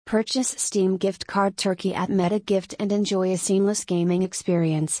Purchase Steam Gift Card Turkey at MetaGift and enjoy a seamless gaming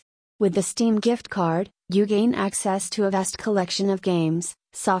experience. With the Steam Gift Card, you gain access to a vast collection of games,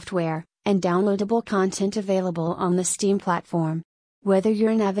 software, and downloadable content available on the Steam platform. Whether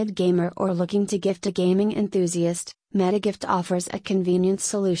you're an avid gamer or looking to gift a gaming enthusiast, MetaGift offers a convenient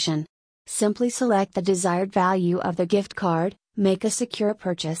solution. Simply select the desired value of the gift card, make a secure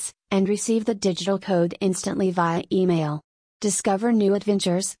purchase, and receive the digital code instantly via email. Discover new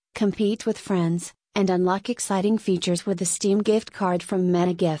adventures, compete with friends, and unlock exciting features with the Steam Gift Card from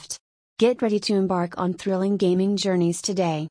MetaGift. Get ready to embark on thrilling gaming journeys today.